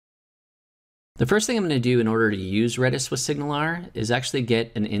The first thing I'm going to do in order to use Redis with SignalR is actually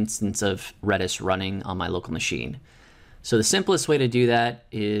get an instance of Redis running on my local machine. So the simplest way to do that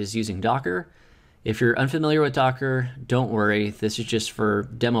is using Docker. If you're unfamiliar with Docker, don't worry. This is just for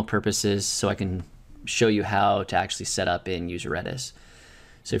demo purposes so I can show you how to actually set up and use Redis.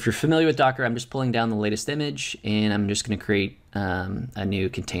 So if you're familiar with Docker, I'm just pulling down the latest image and I'm just going to create a new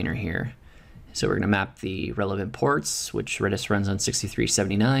container here. So we're going to map the relevant ports, which Redis runs on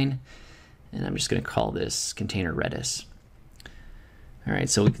 6379. And I'm just going to call this container Redis. All right,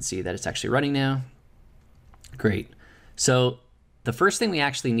 so we can see that it's actually running now. Great. So the first thing we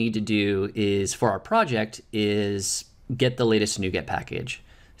actually need to do is for our project is get the latest NuGet package.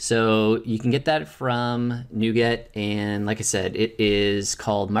 So you can get that from NuGet, and like I said, it is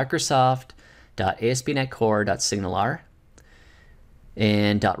called Microsoft.ASP.NET Core.SignalR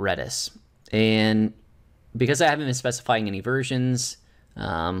and .Redis. And because I haven't been specifying any versions,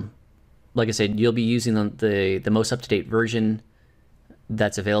 like I said, you'll be using the most up-to-date version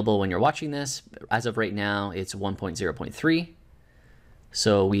that's available when you're watching this. As of right now, it's 1.0.3.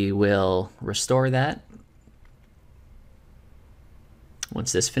 So we will restore that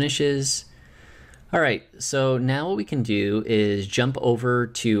once this finishes. All right, so now what we can do is jump over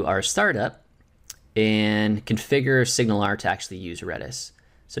to our startup and configure SignalR to actually use Redis.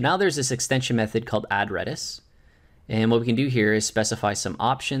 So now there's this extension method called add Redis. And what we can do here is specify some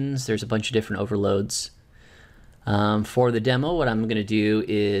options. There's a bunch of different overloads. For the demo, what I'm going to do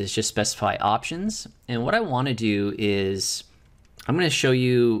is just specify options. And what I want to do is I'm going to show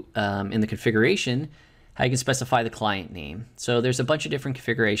you in the configuration how you can specify the client name. So there's a bunch of different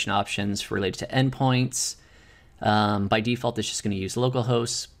configuration options related to endpoints. By default, it's just going to use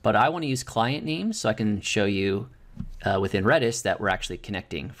localhost, but I want to use client names so I can show you within Redis that we're actually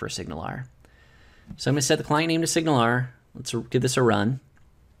connecting for SignalR. So I'm going to set the client name to SignalR. Let's give this a run.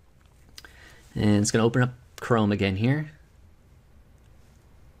 And it's going to open up Chrome again here.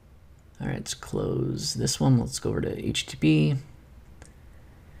 All right, let's close this one. Let's go over to HTTP.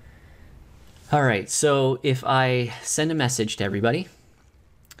 All right, so if I send a message to everybody,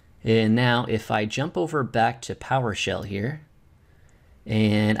 and now if I jump over back to PowerShell here,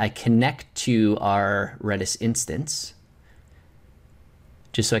 and I connect to our Redis instance,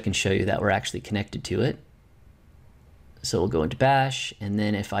 just so I can show you that we're actually connected to it. So we'll go into Bash, and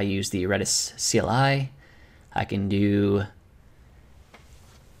then if I use the Redis CLI, I can do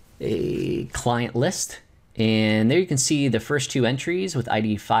a client list. And there you can see the first two entries with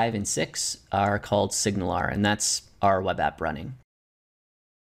ID 5 and 6 are called SignalR, and that's our web app running.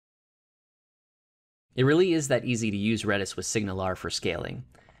 It really is that easy to use Redis with SignalR for scaling.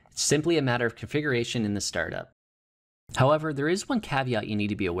 It's simply a matter of configuration in the startup. However, there is one caveat you need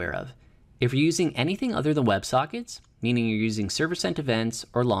to be aware of. If you're using anything other than WebSockets, meaning you're using server-sent events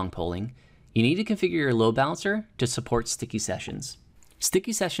or long polling, you need to configure your load balancer to support sticky sessions.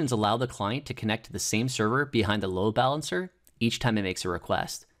 Sticky sessions allow the client to connect to the same server behind the load balancer each time it makes a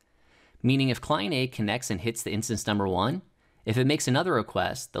request. Meaning if client A connects and hits the instance number 1, if it makes another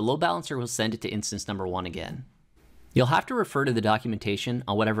request, the load balancer will send it to instance number 1 again. You'll have to refer to the documentation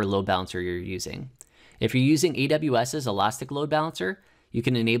on whatever load balancer you're using. If you're using AWS's Elastic Load Balancer, you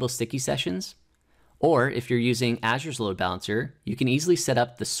can enable sticky sessions. Or if you're using Azure's Load Balancer, you can easily set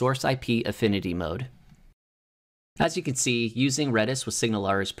up the source IP affinity mode. As you can see, using Redis with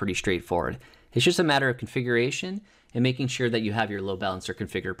SignalR is pretty straightforward. It's just a matter of configuration and making sure that you have your load balancer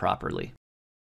configured properly.